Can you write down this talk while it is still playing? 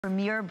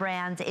Premier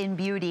brands in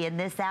beauty in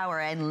this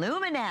hour, and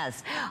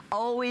Luminess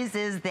always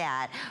is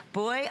that.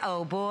 Boy,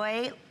 oh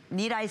boy,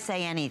 need I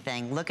say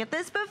anything? Look at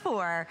this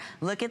before,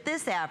 look at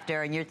this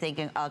after, and you're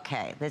thinking,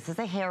 okay, this is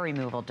a hair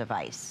removal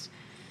device.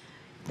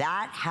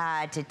 That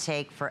had to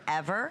take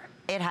forever.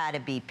 It had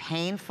to be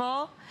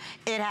painful.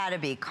 It had to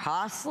be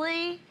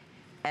costly.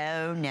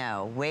 Oh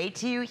no, wait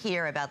till you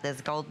hear about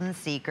this golden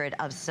secret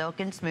of Silk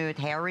and Smooth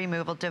hair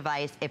removal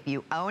device. If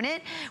you own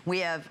it, we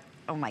have,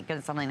 oh my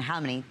goodness, I don't know how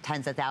many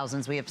tens of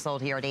thousands we have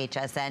sold here at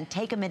HSN.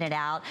 Take a minute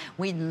out.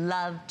 We'd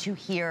love to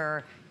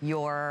hear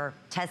your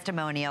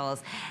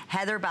testimonials.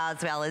 Heather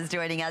Boswell is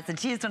joining us, and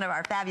she's one of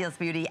our fabulous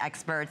beauty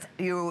experts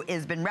who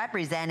has been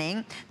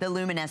representing the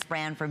Luminess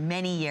brand for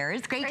many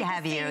years. Great to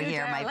have you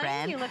here, my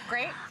friend. You look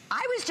great.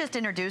 I was just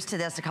introduced to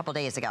this a couple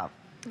days ago.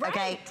 Right,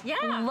 okay?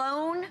 yeah.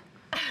 Blown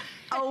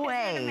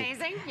away. Isn't it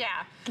amazing?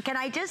 Yeah. Can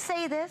I just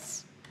say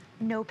this?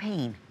 No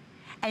pain.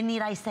 And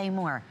need I say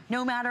more?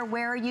 No matter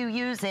where you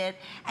use it,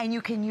 and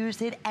you can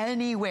use it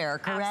anywhere,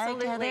 correct,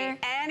 Absolutely. Heather?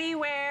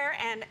 Anywhere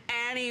and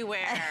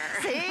anywhere.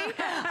 See?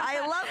 I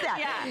love that.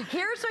 Yeah.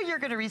 Here's what you're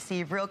going to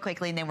receive real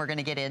quickly, and then we're going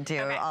to get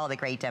into all the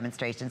great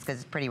demonstrations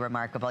because it's pretty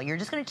remarkable. You're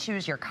just going to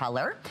choose your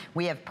color.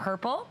 We have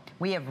purple,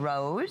 we have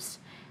rose,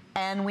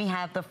 and we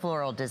have the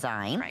floral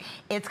design. Right.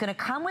 It's going to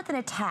come with an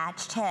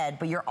attached head,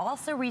 but you're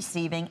also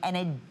receiving an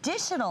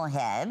additional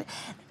head,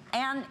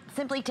 and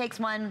simply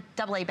takes one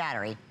AA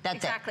battery. That's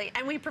exactly.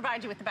 And we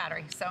provide you with the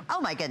battery. So. Oh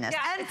my goodness.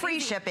 Yeah, and free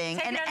shipping.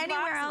 Take and it out of the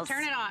anywhere box else. and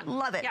turn it on.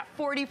 Love it. Yep.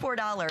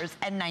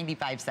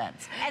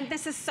 $44.95. And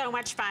this is so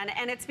much fun,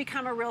 and it's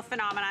become a real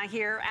phenomenon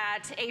here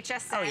at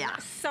HSN. Oh, yeah.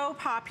 So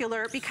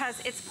popular because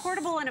it's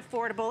portable and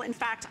affordable. In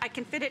fact, I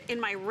can fit it in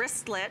my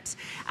wristlet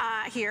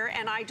here,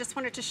 and I just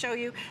wanted to show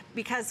you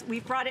because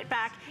we've brought it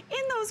back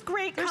in those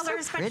great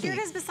colors. So but here it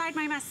is beside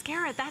my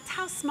mascara. That's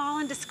how small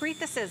and discreet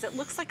this is. It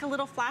looks like a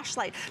little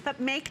flashlight, but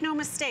make no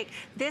mistake,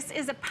 this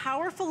is a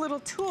powerful little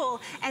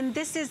tool, and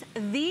this is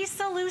the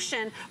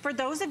solution for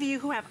those of you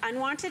who have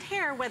unwanted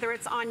hair, whether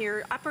it's on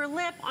your upper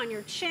lip, on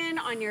your chin,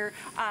 on your,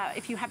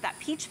 if you have that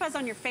peach fuzz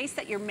on your face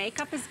that your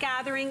makeup is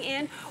gathering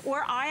in,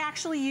 or I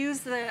actually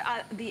use the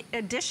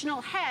additional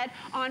head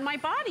on my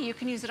body. You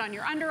can use it on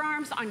your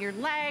underarms, on your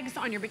legs,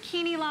 on your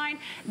bikini line.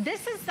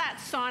 This is that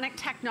sonic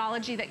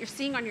technology that you're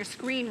seeing on your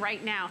screen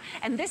right now,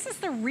 and this is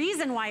the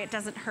reason why it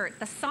doesn't hurt.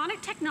 The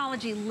sonic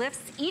technology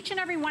lifts each and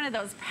every one of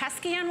those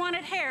pesky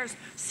unwanted hairs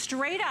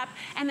straight up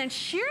and then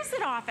shears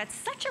it off at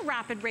such a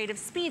rapid rate of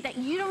speed that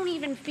you don't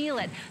even feel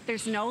it.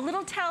 There's no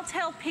little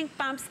telltale pink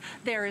bumps.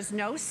 There is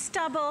no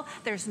stubble.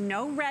 There's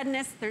no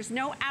redness. There's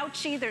no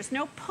ouchie. There's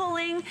no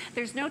pulling.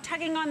 There's no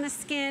tugging on the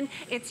skin.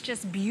 It's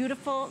just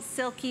beautiful,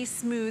 silky,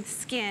 smooth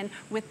skin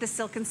with the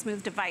Silk and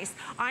Smooth device.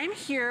 I'm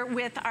here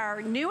with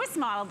our newest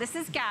model. This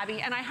is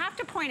Gabby, and I have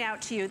to point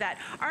out to you that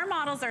our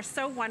models are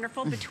so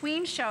wonderful.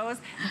 Between shows,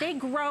 they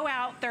grow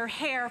out their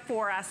hair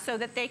for us so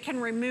that they can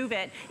remove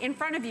it in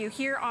front of you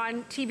here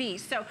on TV.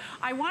 So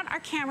I want our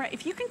camera,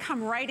 if you can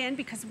come right in,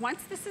 because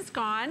once this is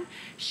gone,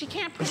 she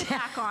can't put it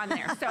back on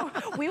there. So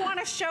we want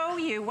to show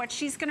you what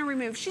she's going to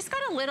remove. She's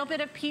got a little bit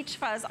of peach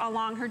fuzz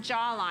along her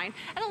jawline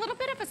and a little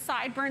bit of a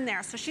sideburn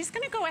there. So she's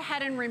going to go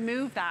ahead and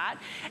remove that.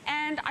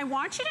 And I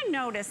want you to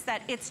notice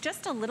that it's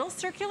just a little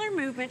circular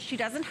movement. She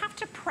doesn't have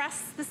to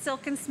press the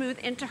Silk and Smooth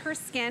into her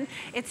skin.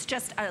 It's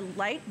just a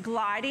light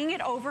gliding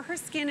it over her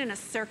skin in a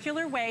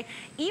circular way.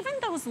 Even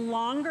those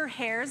longer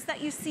hairs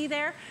that you see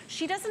there,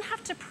 she doesn't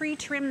have to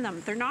pre-trim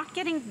them. They're not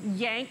getting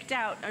yanked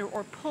out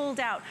or pulled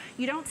out.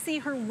 You don't see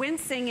her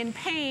wincing in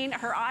pain.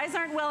 Her eyes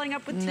aren't welling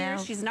up with tears.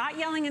 No. She's not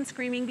yelling and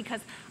screaming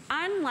because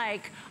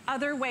unlike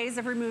other ways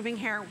of removing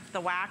hair, the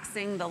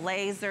waxing, the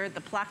laser,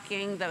 the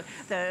plucking, the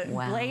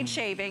blade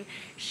shaving,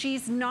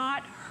 she's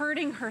not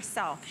hurting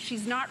herself.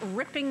 She's not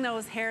ripping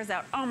those hairs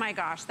out. Oh my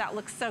gosh, that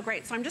looks so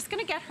great. So I'm just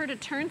gonna get her to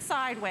turn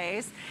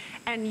sideways,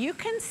 and you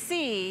can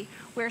see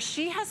where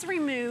she has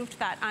removed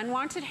that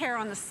unwanted hair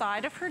on the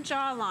side of her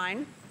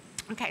jawline.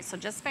 Okay, so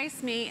just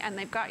face me, and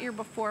they've got your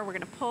before. We're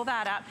gonna pull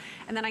that up,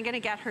 and then I'm gonna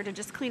get her to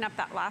just clean up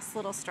that last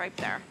little stripe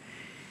there.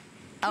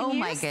 Can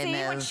you see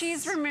what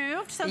she's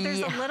removed? So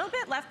there's a little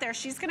bit left there.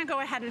 She's gonna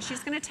go ahead and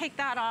she's gonna take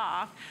that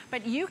off.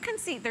 But you can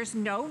see there's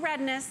no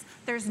redness,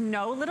 there's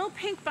no little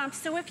pink bumps.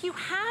 So if you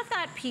have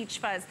that peach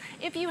fuzz,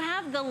 if you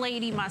have the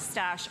lady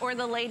mustache or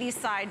the lady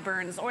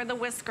sideburns or the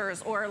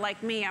whiskers, or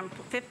like me, I'm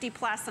 50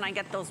 plus and I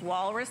get those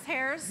walrus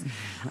hairs.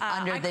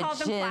 I call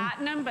them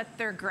platinum, but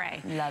they're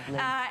gray. Lovely.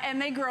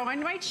 And they grow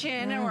on my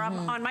chin or up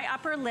on my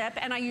upper lip,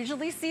 and I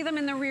usually see them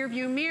in the rear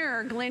view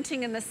mirror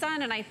glinting in the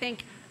sun, and I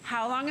think,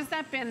 how long has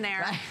that been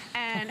there? Right.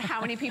 And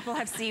how many people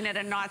have seen it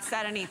and not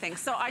said anything?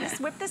 So I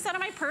just whip this out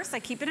of my purse, I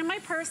keep it in my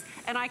purse,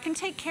 and I can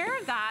take care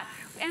of that.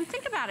 And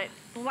think about it,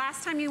 the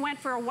last time you went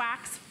for a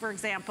wax, for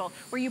example,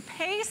 where you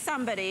pay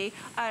somebody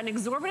an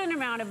exorbitant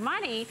amount of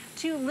money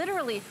to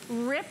literally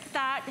rip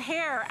that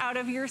hair out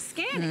of your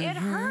skin. It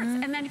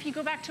hurts. And then if you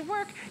go back to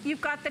work,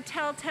 you've got the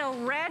telltale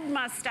red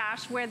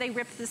mustache where they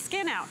rip the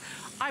skin out.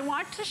 I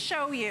want to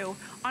show you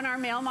on our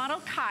male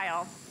model,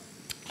 Kyle.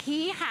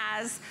 He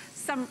has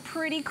some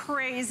pretty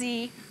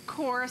crazy,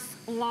 coarse,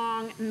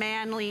 long,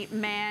 manly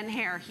man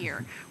hair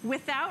here.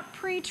 Without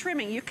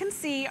pre-trimming, you can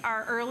see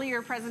our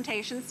earlier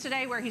presentations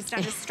today where he's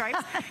done his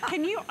stripes.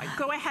 Can you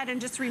go ahead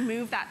and just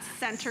remove that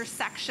center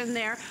section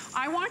there?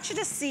 I want you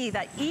to see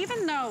that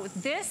even though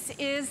this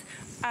is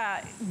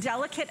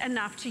delicate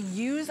enough to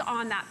use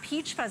on that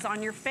peach fuzz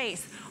on your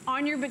face,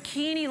 on your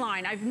bikini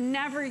line, I've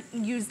never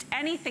used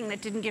anything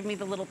that didn't give me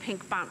the little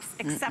pink bumps,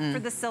 except for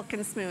the Silk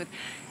and Smooth.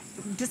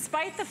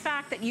 Despite the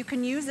fact that you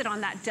can use it on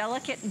that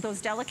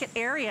those delicate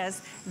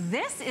areas,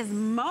 this is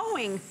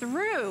mowing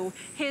through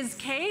his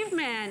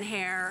caveman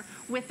hair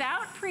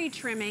without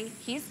pre-trimming.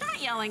 He's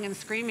not yelling and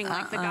screaming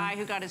like the guy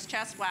who got his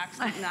chest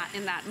waxed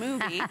in that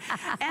movie.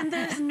 And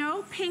there's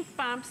no pink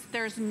bumps,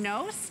 there's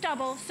no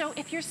stubble. So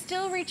if you're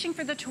still reaching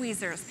for the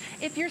tweezers,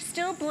 if you're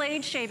still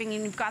blade shaving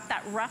and you've got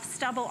that rough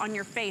stubble on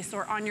your face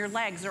or on your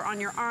legs or on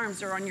your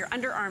arms or on your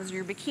underarms or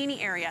your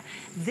bikini area,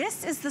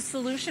 this is the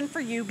solution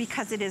for you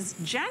because it is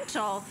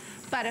gentle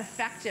but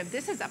effective.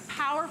 This is a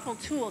powerful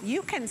tool.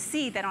 You can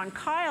see that on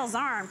Kyle's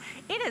arm,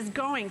 it is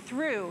going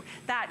through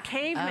that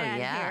caveman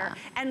hair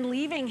and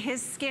leaving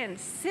his skin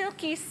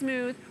silky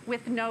smooth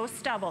with no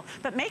stubble.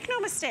 But make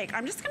no mistake,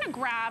 I'm just gonna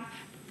grab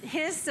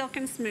his Silk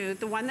and Smooth,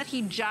 the one that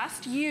he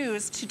just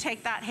used to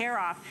take that hair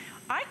off.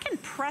 I can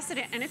press it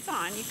in, and it's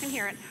on, you can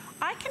hear it.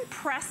 I can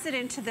press it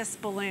into this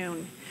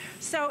balloon.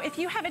 So if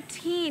you have a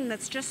teen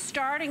that's just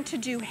starting to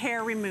do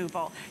hair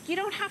removal, you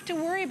don't have to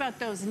worry about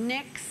those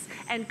nicks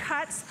and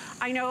cuts.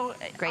 I know,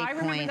 I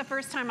remember the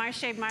first time I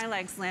shaved my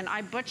legs, Lynn,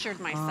 I butchered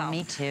myself. Oh,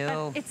 me too.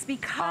 But it's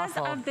because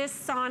of this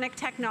sonic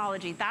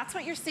technology. That's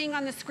what you're seeing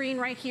on the screen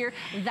right here.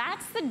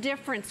 That's the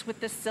difference with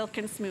the Silk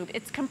and Smooth.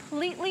 It's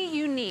completely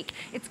unique.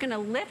 It's gonna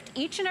lift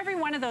each and every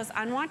one of those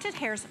unwanted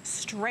hairs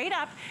straight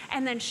up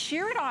and then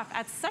shear it off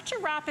at such a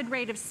rapid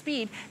rate of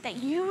speed that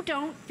you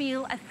don't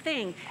feel a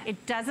thing.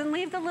 It doesn't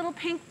leave the little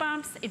pink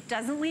bumps. It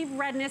doesn't leave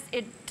redness.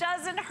 It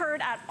doesn't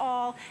hurt at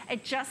all.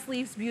 It just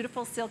leaves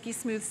beautiful, silky,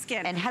 smooth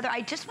skin. And Heather,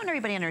 I just want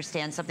everybody to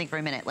understand something for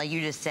a minute. Like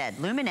you just said,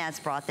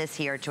 Luminess brought this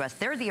here to us.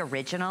 They're the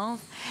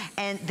originals,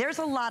 and there's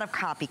a lot of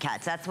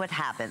copycats. That's what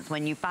happens.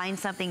 When you find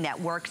something that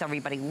works,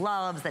 everybody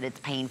loves, that it's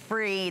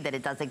pain-free, that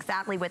it does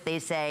exactly what they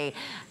say,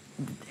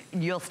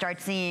 you'll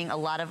start seeing a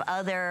lot of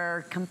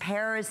other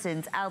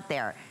comparisons out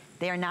there.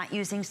 They are not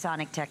using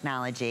sonic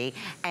technology,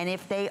 and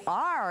if they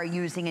are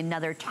using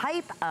another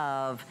type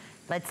of,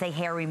 let's say,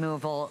 hair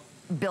removal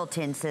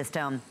built-in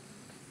system,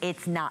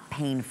 it's not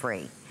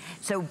pain-free.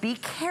 So be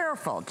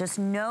careful, just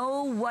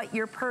know what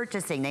you're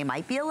purchasing. They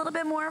might be a little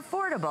bit more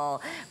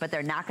affordable, but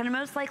they're not gonna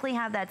most likely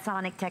have that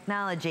sonic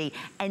technology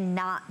and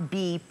not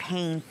be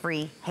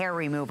pain-free hair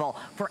removal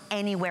for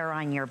anywhere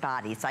on your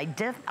body. So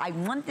I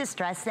want to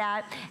stress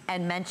that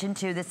and mention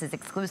too, this is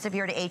exclusive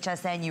here to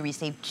HSN. You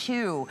receive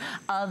 2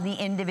 of the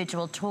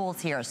individual tools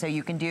here. So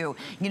you can do,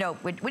 you know,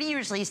 what do you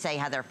usually say,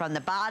 Heather? From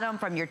the bottom,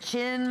 from your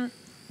chin,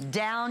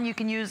 down, you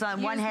can use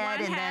on one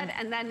head,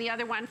 and then the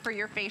other one for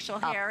your facial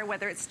hair,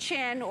 whether it's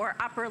chin or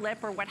upper lip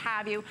or what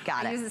have you.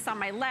 I use this on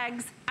my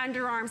legs,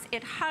 underarms.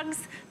 It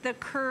hugs the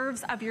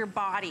curves of your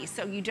body,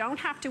 so you don't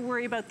have to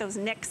worry about those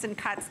nicks and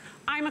cuts.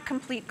 I'm a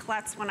complete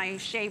klutz when I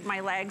shave my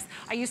legs.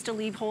 I used to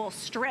leave whole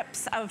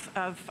strips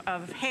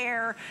of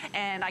hair,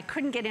 and I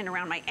couldn't get in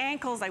around my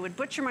ankles. I would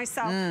butcher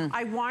myself.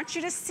 I want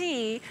you to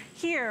see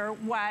here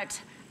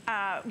what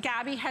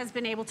Gabby has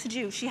been able to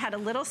do. She had a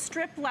little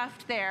strip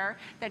left there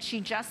that she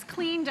just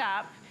cleaned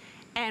up,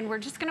 and we're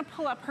just gonna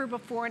pull up her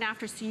before and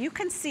after so you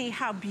can see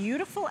how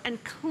beautiful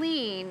and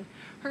clean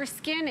her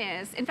skin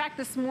is. In fact,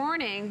 this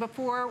morning,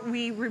 before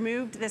we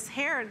removed this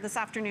hair this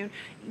afternoon,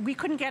 we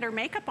couldn't get her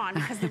makeup on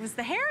because there was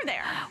the hair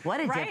there. What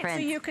a difference. So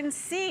you can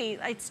see,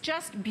 it's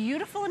just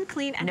beautiful and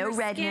clean, and her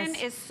skin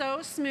is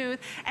so smooth.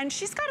 And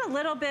she's got a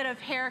little bit of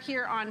hair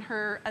here on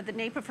her, the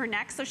nape of her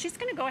neck, so she's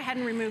gonna go ahead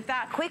and remove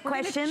that. Quick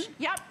question.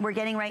 We're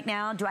getting right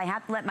now, do I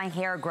have to let my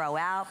hair grow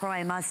out for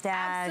my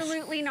mustache?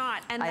 Absolutely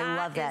not. And I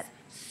love that.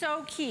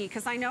 So key,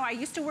 because I know I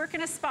used to work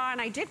in a spa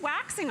and I did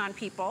waxing on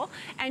people,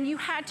 and you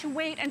had to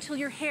wait until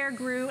your hair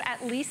grew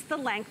at least the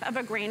length of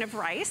a grain of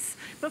rice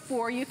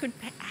before you could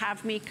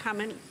have me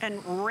come in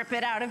and rip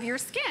it out of your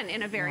skin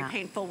in a very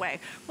painful way.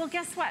 Well,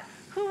 guess what?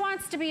 Who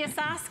wants to be a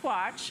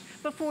Sasquatch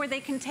before they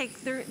can take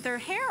their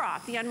hair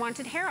off, the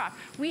unwanted hair off?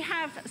 We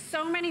have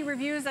so many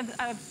reviews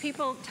of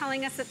people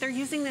telling us that they're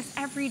using this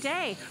every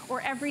day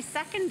or every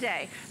second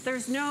day.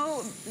 There's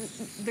no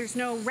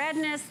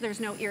redness,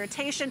 there's no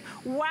irritation.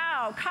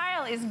 Wow,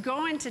 Kyle is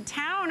going to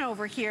town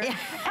over here.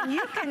 And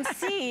you can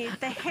see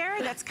the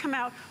hair that's come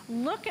out.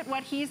 Look at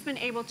what he's been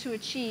able to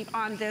achieve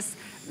on this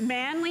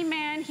manly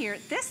man here.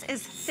 This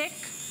is thick,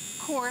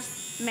 coarse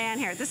man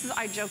hair. This is,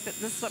 I joke that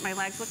this is what my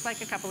legs looked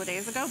like a couple of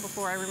days ago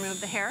before I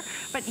removed the hair.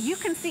 But you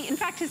can see, in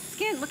fact, his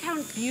skin, look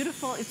how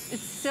beautiful. It's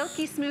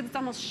silky smooth, it's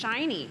almost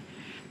shiny.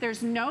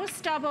 There's no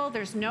stubble,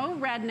 there's no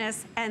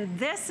redness, and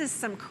this is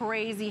some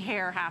crazy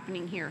hair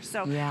happening here.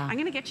 So I'm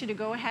gonna get you to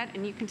go ahead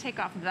and you can take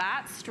off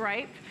that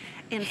stripe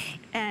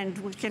and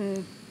we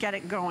can get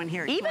it going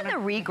here. Even the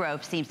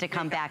regrowth seems to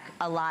come back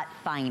a lot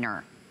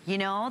finer. You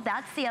know,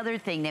 that's the other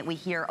thing that we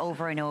hear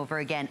over and over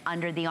again.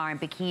 Under the arm,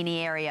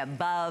 bikini area,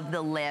 above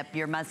the lip,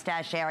 your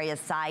mustache area,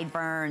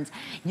 sideburns,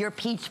 your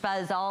peach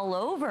fuzz all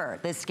over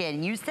the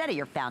skin. You said it,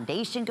 your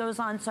foundation goes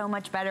on so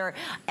much better.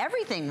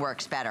 Everything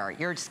works better.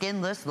 Your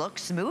skin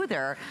looks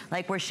smoother,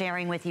 like we're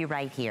sharing with you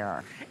right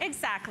here.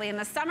 Exactly, and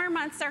the summer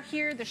months are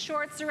here. The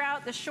shorts are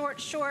out, the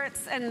short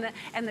shorts and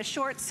the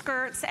short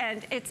skirts,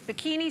 and it's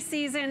bikini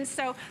season.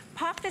 So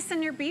pop this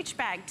in your beach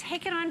bag.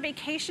 Take it on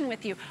vacation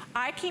with you.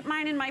 I keep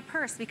mine in my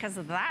purse because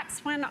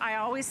that's when I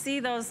always see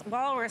those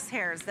walrus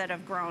hairs that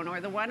have grown, or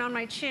the one on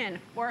my chin,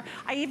 or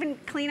I even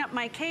clean up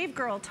my cave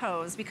girl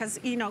toes because,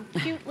 you know,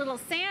 cute little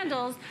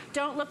sandals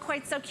don't look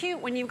quite so cute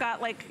when you've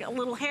got like a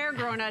little hair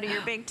growing out of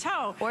your big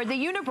toe. Or the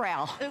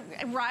unibrow.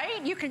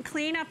 Right? You can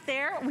clean up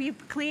there. We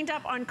cleaned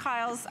up on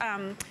Kyle's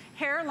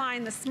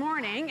hairline this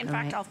morning. In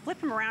fact, I'll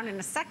flip him around in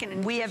a second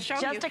and we have show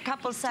just you. a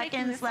couple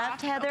seconds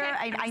left, Heather.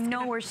 Okay, I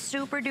know we're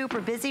super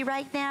duper busy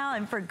right now,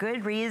 and for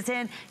good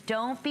reason.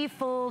 Don't be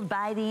fooled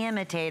by the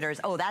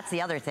imitators. Oh, that's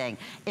the other thing.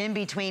 In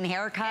between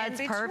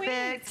haircuts,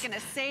 perfect. It's gonna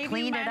save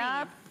Clean you money. it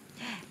up.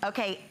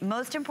 Okay,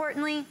 most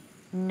importantly,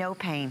 no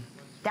pain.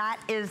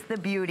 That is the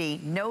beauty.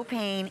 No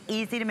pain,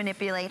 easy to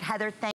manipulate. Heather, thank